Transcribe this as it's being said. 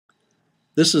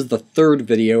This is the third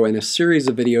video in a series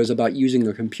of videos about using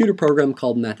a computer program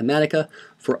called Mathematica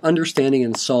for understanding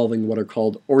and solving what are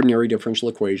called ordinary differential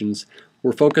equations.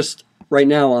 We're focused right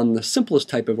now on the simplest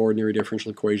type of ordinary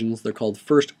differential equations. They're called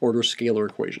first-order scalar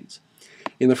equations.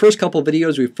 In the first couple of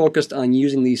videos, we focused on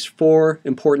using these four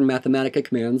important Mathematica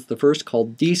commands. The first,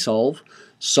 called DSolve,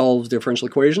 solves differential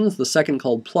equations. The second,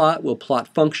 called plot, will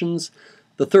plot functions.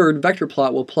 The third,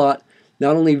 VectorPlot, will plot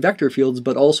not only vector fields,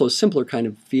 but also a simpler kind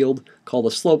of field called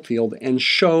a slope field, and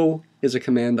show is a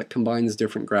command that combines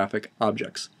different graphic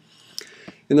objects.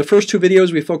 In the first two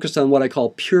videos, we focused on what I call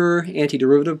pure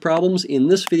antiderivative problems. In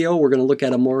this video, we're going to look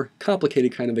at a more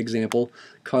complicated kind of example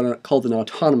called an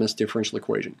autonomous differential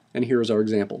equation. And here's our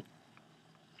example.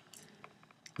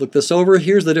 Look this over.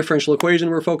 Here's the differential equation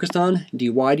we're focused on. dy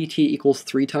dt equals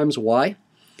 3 times y.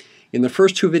 In the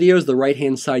first two videos, the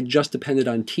right-hand side just depended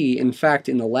on t. In fact,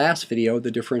 in the last video,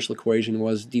 the differential equation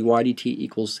was dy dt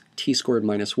equals t squared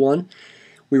minus 1.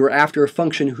 We were after a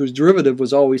function whose derivative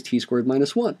was always t squared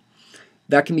minus 1.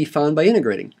 That can be found by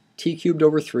integrating. T cubed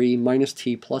over 3 minus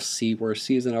t plus c, where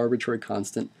c is an arbitrary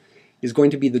constant, is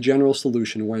going to be the general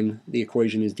solution when the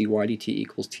equation is dy dt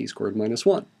equals t squared minus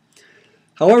 1.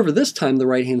 However, this time the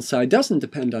right-hand side doesn't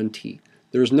depend on t.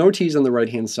 There's no t's on the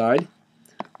right-hand side.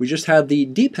 We just have the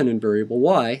dependent variable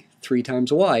y. 3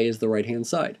 times y is the right-hand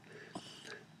side.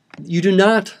 You do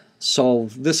not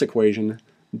solve this equation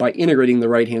by integrating the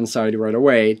right-hand side right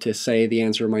away to say the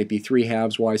answer might be 3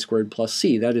 halves y squared plus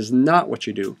c. That is not what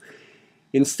you do.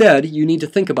 Instead, you need to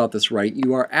think about this right.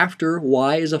 You are after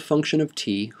y is a function of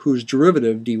t whose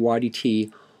derivative dy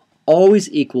dt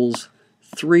always equals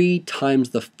 3 times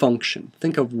the function.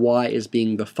 Think of y as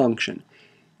being the function.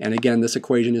 And again, this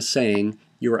equation is saying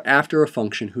you are after a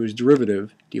function whose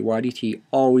derivative, dy dt,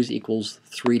 always equals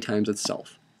 3 times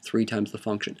itself, 3 times the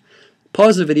function.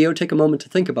 Pause the video, take a moment to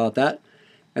think about that,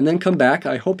 and then come back.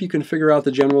 I hope you can figure out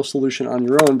the general solution on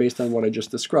your own based on what I just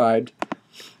described.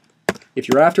 If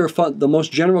you're after the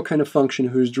most general kind of function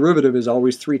whose derivative is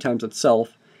always 3 times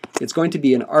itself, it's going to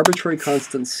be an arbitrary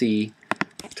constant c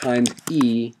times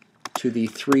e to the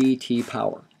 3t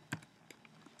power,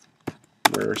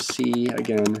 where c,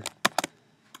 again,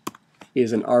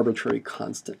 is an arbitrary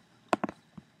constant.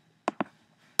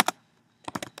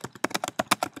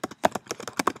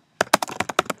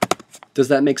 Does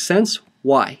that make sense?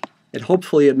 Why?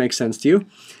 Hopefully it makes sense to you.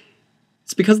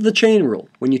 It's because of the chain rule.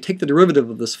 When you take the derivative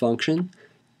of this function,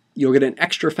 you'll get an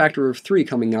extra factor of 3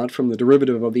 coming out from the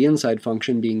derivative of the inside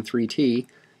function being 3t.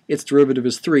 Its derivative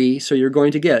is 3, so you're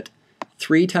going to get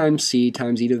 3 times c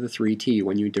times e to the 3t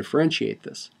when you differentiate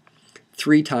this.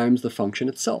 3 times the function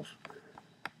itself.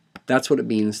 That's what it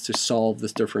means to solve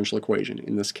this differential equation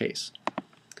in this case.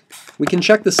 We can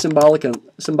check this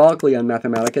symbolically on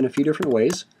Mathematica in a few different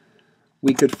ways.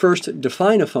 We could first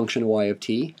define a function y of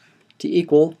t to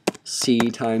equal c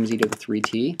times e to the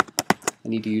 3t. I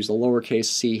need to use a lowercase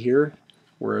c here,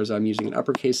 whereas I'm using an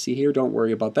uppercase c here. Don't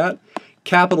worry about that.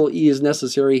 Capital E is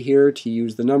necessary here to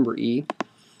use the number e.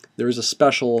 There is a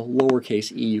special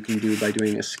lowercase e you can do by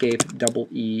doing escape, double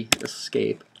E,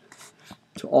 escape,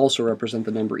 to also represent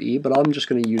the number e, but I'm just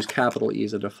going to use capital E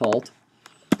as a default.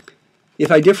 If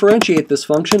I differentiate this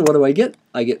function, what do I get?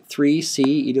 I get 3c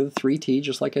e to the 3t,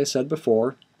 just like I said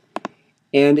before.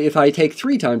 And if I take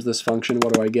 3 times this function,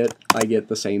 what do I get? I get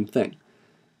the same thing.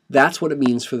 That's what it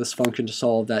means for this function to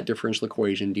solve that differential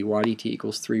equation, dy dt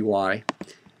equals 3y.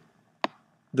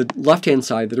 The left-hand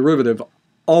side, the derivative,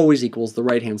 always equals the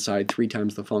right-hand side 3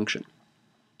 times the function.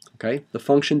 Okay? The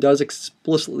function does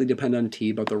explicitly depend on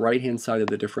t, but the right-hand side of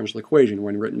the differential equation,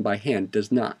 when written by hand,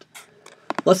 does not.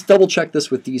 Let's double-check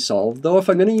this with DSolve, though if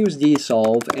I'm going to use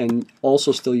DSolve and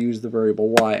also still use the variable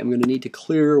y, I'm going to need to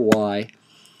clear y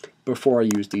before I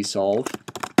use DSolve,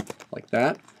 like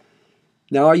that.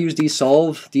 Now I use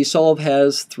DSolve. DSolve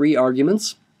has 3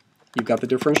 arguments. You've got the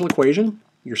differential equation.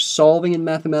 You're solving in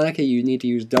Mathematica, you need to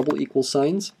use double equal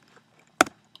signs.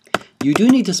 You do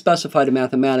need to specify to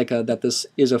Mathematica that this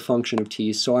is a function of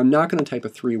t, so I'm not going to type a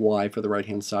 3y for the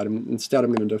right-hand side. Instead,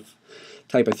 I'm going to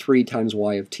type a 3 times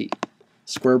y of t.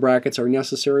 Square brackets are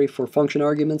necessary for function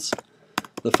arguments.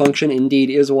 The function indeed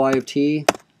is y of t,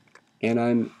 and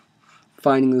I'm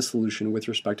finding the solution with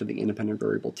respect to the independent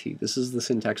variable t. This is the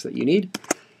syntax that you need.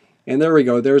 And there we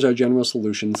go. There's our general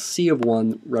solution. C of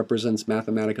 1 represents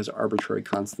Mathematica's arbitrary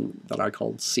constant that I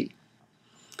called c.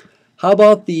 How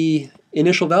about the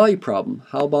initial value problem?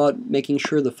 How about making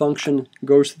sure the function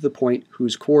goes to the point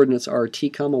whose coordinates are t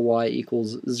comma y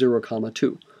equals 0 comma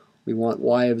 2. We want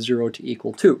y of 0 to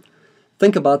equal 2.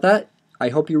 Think about that. I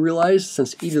hope you realize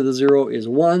since e to the 0 is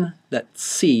 1, that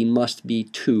c must be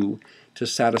 2. to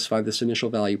satisfy this initial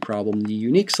value problem. The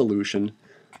unique solution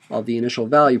of the initial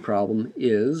value problem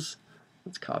is,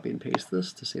 let's copy and paste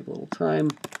this to save a little time,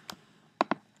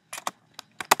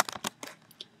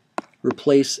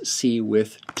 replace c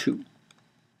with 2.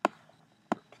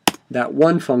 That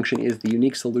one function is the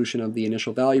unique solution of the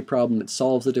initial value problem. It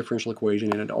solves the differential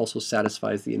equation and it also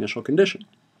satisfies the initial condition.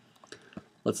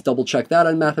 Let's double check that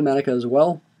on Mathematica as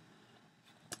well.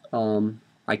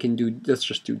 Let's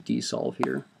just do DSolve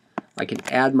here. I can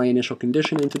add my initial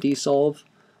condition into DSolve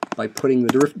by putting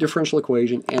the differential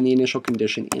equation and the initial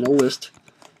condition in a list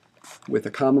with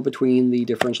a comma between the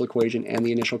differential equation and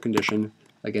the initial condition.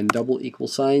 Again, double equal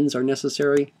signs are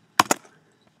necessary.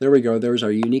 There we go, there's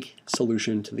our unique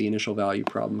solution to the initial value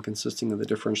problem consisting of the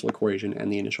differential equation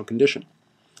and the initial condition.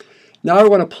 Now I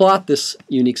want to plot this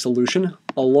unique solution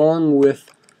along with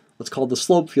what's called the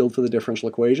slope field for the differential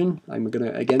equation. I'm going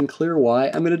to again clear y.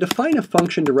 I'm going to define a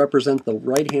function to represent the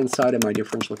right-hand side of my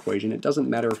differential equation. It doesn't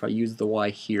matter if I use the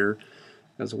y here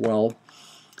as well.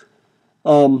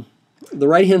 The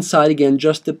right-hand side again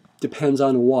just depends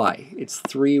on y. It's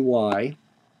 3y.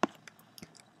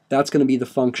 That's going to be the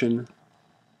function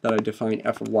that I define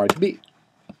f of y to be.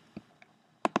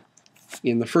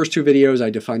 In the first two videos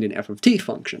I defined an f of t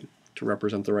function to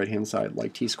represent the right-hand side,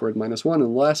 like t squared minus 1 in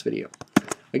the last video.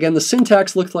 Again, the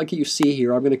syntax looks like you see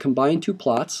here. I'm going to combine two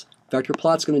plots.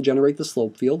 VectorPlot's going to generate the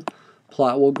slope field.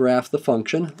 Plot will graph the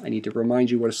function. I need to remind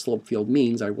you what a slope field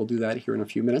means. I will do that here in a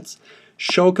few minutes.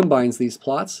 Show combines these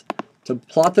plots. To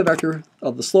plot the vector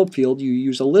of the slope field, you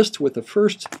use a list with the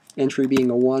first entry being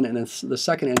a 1 and the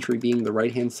second entry being the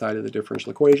right-hand side of the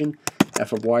differential equation,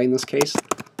 f of y in this case.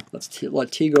 Let's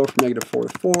let t go from -4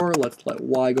 to 4. Let's let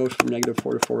y go from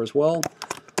 -4 to 4 as well.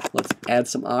 Let's add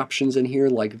some options in here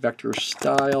like vector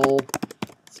style.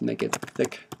 Let's make it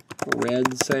thick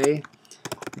red, say.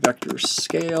 Vector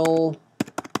scale.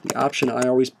 The option I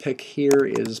always pick here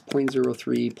is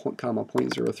 0.03, comma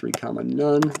 0.03, comma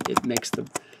none. It makes the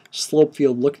slope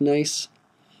field look nice.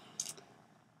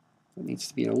 It needs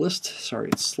to be in a list. Sorry,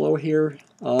 it's slow here.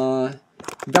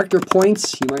 Vector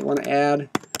points you might want to add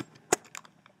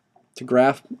to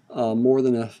graph more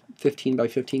than a 15 by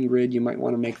 15 grid. You might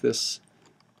want to make this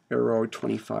arrow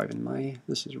 25 in my.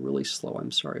 This is really slow.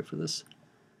 I'm sorry for this.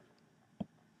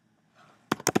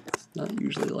 It's not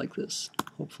usually like this.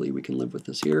 Hopefully we can live with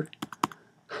this here.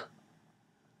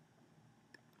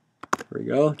 There we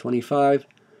go, 25.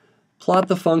 Plot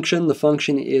the function. The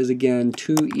function is again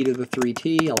 2e to the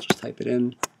 3t. I'll just type it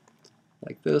in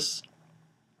like this.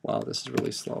 Wow, this is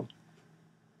really slow.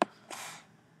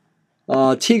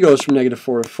 T goes from -4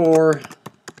 to 4.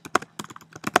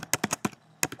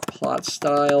 Plot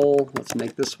style. Let's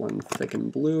make this one thick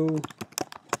and blue.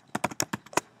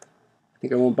 I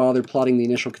think I won't bother plotting the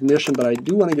initial condition, but I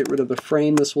do want to get rid of the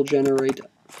frame this will generate.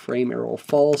 Frame arrow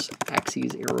false,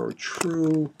 axes arrow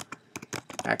true,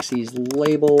 axes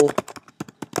label,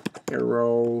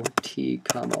 arrow t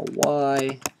comma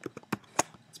y.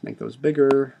 Let's make those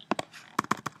bigger.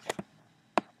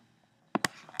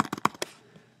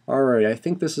 Alright, I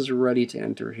think this is ready to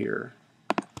enter here.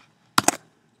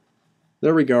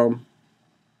 There we go.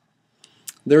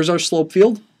 There's our slope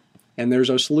field, and there's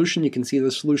our solution. You can see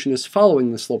the solution is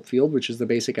following the slope field, which is the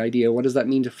basic idea. What does that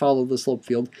mean to follow the slope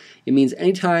field? It means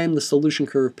anytime the solution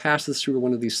curve passes through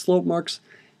one of these slope marks,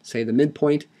 say the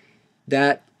midpoint,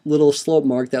 that little slope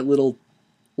mark, that little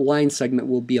line segment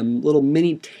will be a little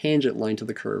mini tangent line to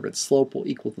the curve. Its slope will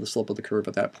equal to the slope of the curve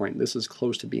at that point. This is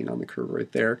close to being on the curve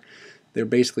right there. They're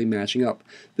basically matching up.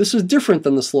 This is different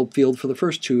than the slope field for the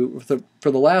first two, for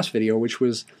the last video, which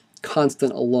was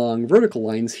constant along vertical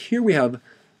lines. Here we have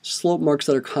slope marks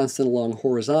that are constant along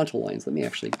horizontal lines. Let me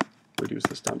actually reduce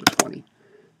this down to 20.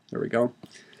 There we go.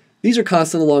 These are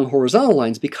constant along horizontal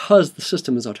lines because the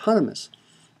system is autonomous.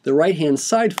 The right-hand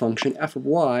side function, f of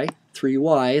y,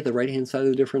 3y, the right-hand side of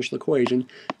the differential equation,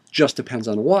 just depends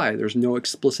on y. There's no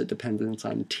explicit dependence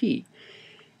on t.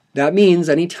 That means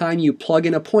anytime you plug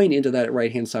in a point into that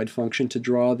right-hand side function to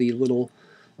draw the little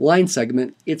line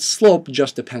segment, its slope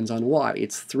just depends on y.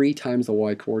 It's 3 times the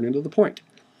y coordinate of the point.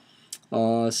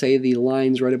 Say the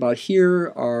lines right about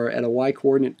here are at a y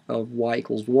coordinate of y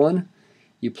equals 1.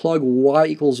 You plug y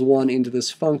equals 1 into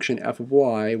this function f of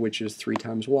y, which is 3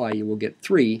 times y, you will get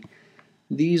 3.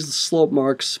 These slope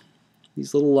marks,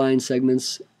 these little line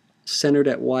segments centered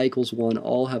at y equals 1,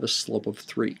 all have a slope of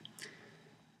 3.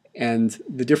 And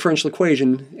the differential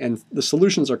equation and the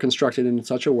solutions are constructed in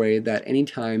such a way that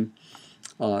anytime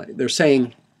this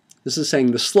is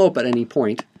saying the slope at any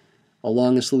point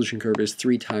along the solution curve is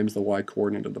 3 times the y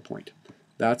coordinate of the point.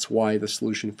 That's why the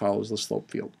solution follows the slope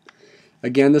field.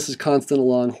 Again, this is constant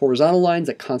along horizontal lines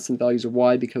at constant values of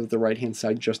y because the right-hand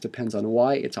side just depends on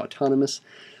y. It's autonomous.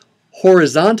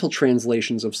 Horizontal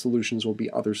translations of solutions will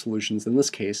be other solutions in this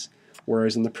case,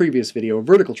 whereas in the previous video,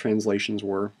 vertical translations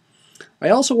were. I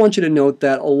also want you to note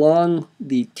that along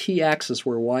the t-axis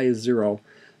where y is 0,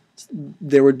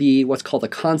 there would be what's called a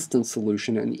constant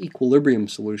solution, an equilibrium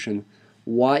solution.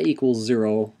 Y equals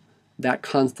 0. That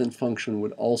constant function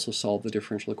would also solve the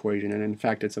differential equation, and in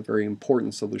fact it's a very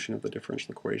important solution of the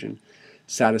differential equation,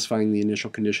 satisfying the initial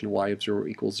condition y of 0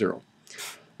 equals 0.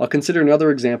 I'll consider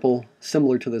another example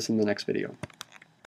similar to this in the next video.